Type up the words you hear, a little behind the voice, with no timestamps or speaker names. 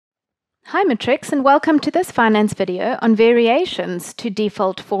Hi Matrix, and welcome to this finance video on variations to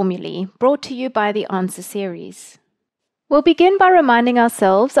default formulae brought to you by the Answer series. We'll begin by reminding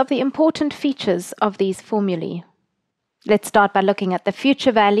ourselves of the important features of these formulae. Let's start by looking at the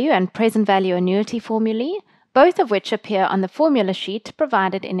future value and present value annuity formulae, both of which appear on the formula sheet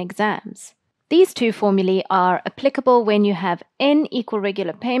provided in exams. These two formulae are applicable when you have n equal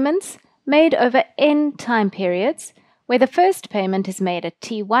regular payments made over n time periods, where the first payment is made at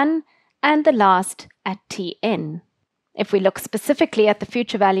T1 and the last at Tn. If we look specifically at the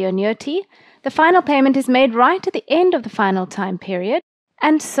future value annuity, the final payment is made right at the end of the final time period,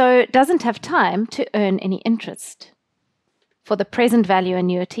 and so doesn't have time to earn any interest. For the present value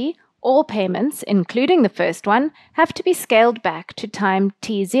annuity, all payments, including the first one, have to be scaled back to time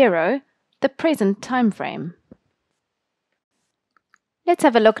T0, the present time frame. Let's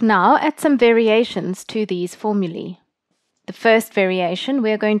have a look now at some variations to these formulae. The first variation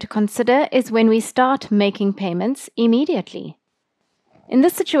we are going to consider is when we start making payments immediately. In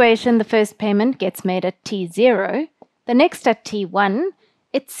this situation, the first payment gets made at T0, the next at T1,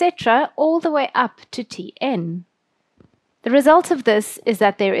 etc., all the way up to Tn. The result of this is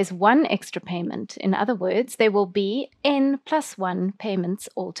that there is one extra payment. In other words, there will be n plus 1 payments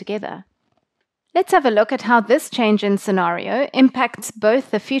altogether. Let's have a look at how this change in scenario impacts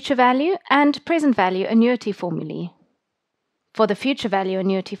both the future value and present value annuity formulae. For the future value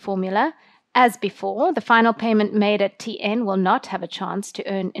annuity formula, as before, the final payment made at Tn will not have a chance to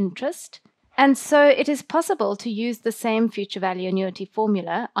earn interest, and so it is possible to use the same future value annuity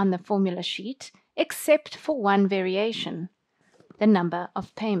formula on the formula sheet, except for one variation: the number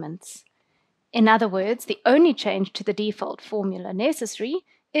of payments. In other words, the only change to the default formula necessary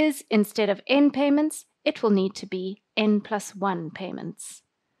is, instead of n payments, it will need to be n plus 1 payments.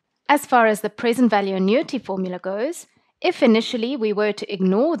 As far as the present value annuity formula goes, if initially we were to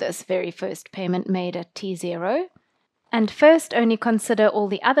ignore this very first payment made at T0 and first only consider all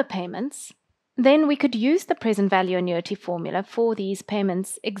the other payments, then we could use the present value annuity formula for these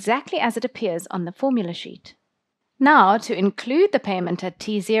payments exactly as it appears on the formula sheet. Now, to include the payment at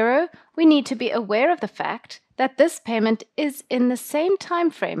T0, we need to be aware of the fact that this payment is in the same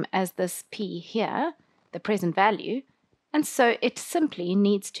time frame as this P here, the present value, and so it simply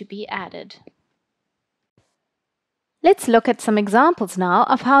needs to be added. Let's look at some examples now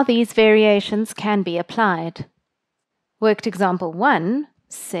of how these variations can be applied. Worked example 1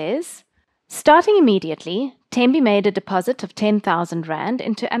 says, starting immediately, Tembi made a deposit of 10,000 Rand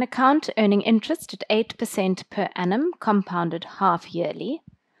into an account earning interest at 8% per annum, compounded half yearly.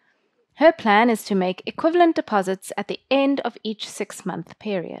 Her plan is to make equivalent deposits at the end of each 6-month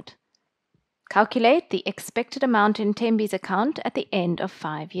period. Calculate the expected amount in Tembi's account at the end of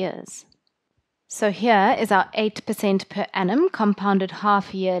 5 years. So here is our 8% per annum compounded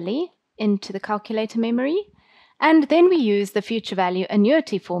half yearly into the calculator memory, and then we use the future value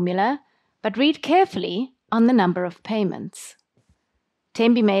annuity formula, but read carefully on the number of payments.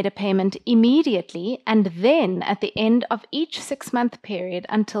 Tembi made a payment immediately and then at the end of each 6-month period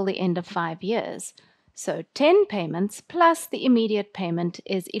until the end of 5 years. So 10 payments plus the immediate payment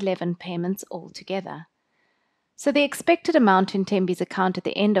is 11 payments altogether. So the expected amount in Tembi's account at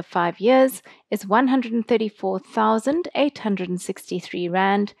the end of 5 years is 134,863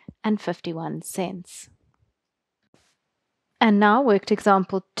 Rand and 51 cents. And now worked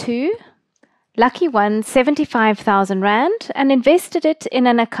example 2. Lucky won 75,000 Rand and invested it in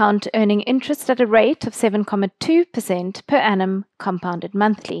an account earning interest at a rate of 7.2% per annum compounded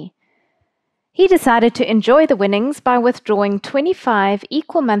monthly. He decided to enjoy the winnings by withdrawing 25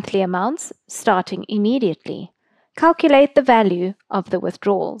 equal monthly amounts starting immediately. Calculate the value of the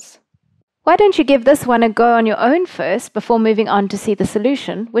withdrawals. Why don't you give this one a go on your own first before moving on to see the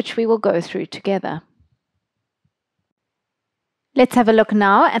solution, which we will go through together. Let's have a look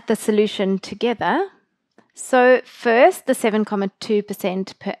now at the solution together. So first, the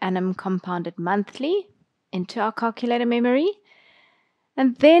 7.2% per annum compounded monthly into our calculator memory.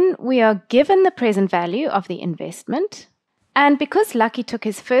 And then we are given the present value of the investment. And because Lucky took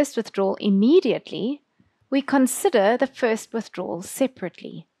his first withdrawal immediately, we consider the first withdrawal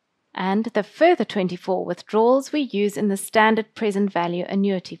separately. And the further 24 withdrawals we use in the standard present value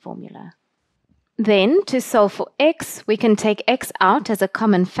annuity formula. Then, to solve for x, we can take x out as a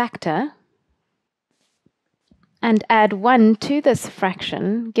common factor and add 1 to this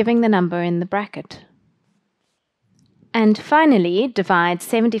fraction, giving the number in the bracket. And finally, divide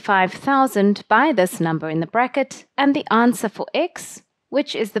 75,000 by this number in the bracket, and the answer for x,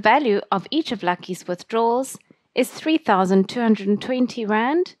 which is the value of each of Lucky's withdrawals, is 3,220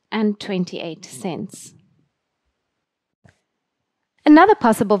 Rand and 28 cents. Another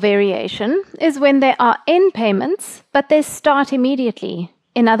possible variation is when there are n payments, but they start immediately.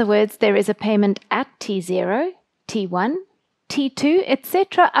 In other words, there is a payment at T0, T1, T2,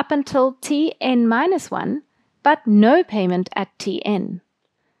 etc. up until Tn-1, but no payment at Tn.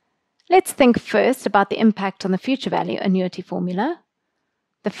 Let's think first about the impact on the future value annuity formula.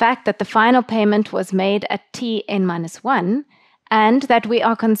 The fact that the final payment was made at Tn-1 and that we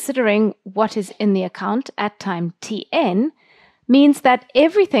are considering what is in the account at time Tn means that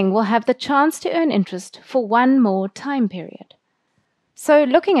everything will have the chance to earn interest for one more time period. So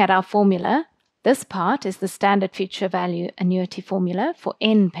looking at our formula, this part is the standard future value annuity formula for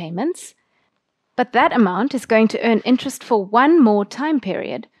n payments, but that amount is going to earn interest for one more time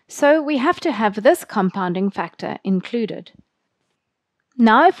period, so we have to have this compounding factor included.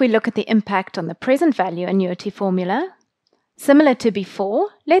 Now if we look at the impact on the present value annuity formula, similar to before,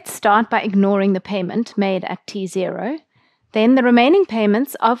 let's start by ignoring the payment made at T0. Then the remaining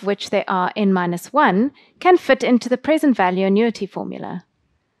payments, of which there are n-1, can fit into the present value annuity formula.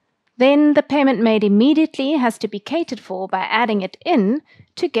 Then the payment made immediately has to be catered for by adding it in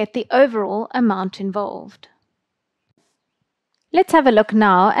to get the overall amount involved. Let's have a look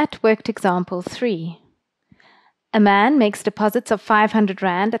now at worked example 3. A man makes deposits of 500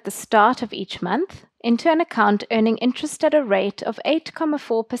 Rand at the start of each month into an account earning interest at a rate of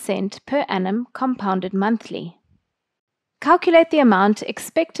 8.4% per annum compounded monthly. Calculate the amount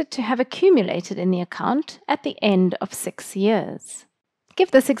expected to have accumulated in the account at the end of 6 years.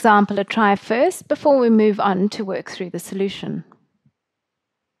 Give this example a try first before we move on to work through the solution.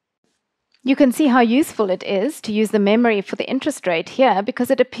 You can see how useful it is to use the memory for the interest rate here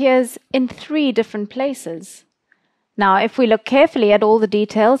because it appears in 3 different places. Now, if we look carefully at all the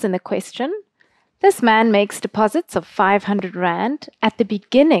details in the question, this man makes deposits of 500 Rand at the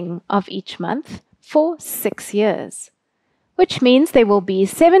beginning of each month for 6 years. Which means there will be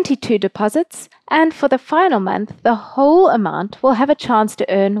 72 deposits, and for the final month, the whole amount will have a chance to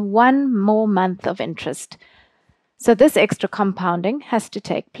earn one more month of interest. So this extra compounding has to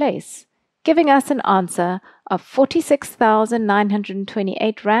take place, giving us an answer of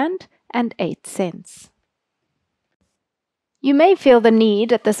 46,928 Rand and 8 cents. You may feel the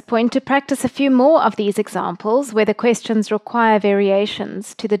need at this point to practice a few more of these examples where the questions require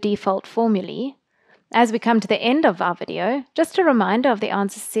variations to the default formulae. As we come to the end of our video, just a reminder of the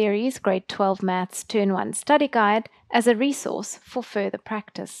Answer Series Grade 12 Maths 2-in-1 Study Guide as a resource for further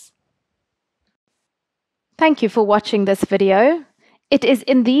practice. Thank you for watching this video. It is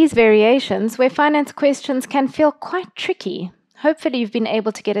in these variations where finance questions can feel quite tricky. Hopefully you've been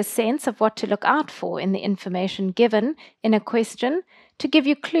able to get a sense of what to look out for in the information given in a question to give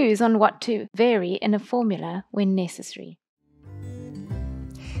you clues on what to vary in a formula when necessary.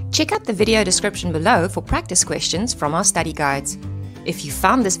 Check out the video description below for practice questions from our study guides. If you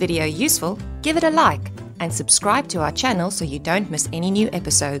found this video useful, give it a like and subscribe to our channel so you don't miss any new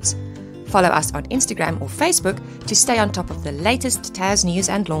episodes. Follow us on Instagram or Facebook to stay on top of the latest TAS news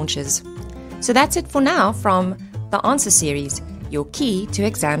and launches. So that's it for now from the Answer Series, your key to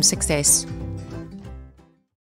exam success.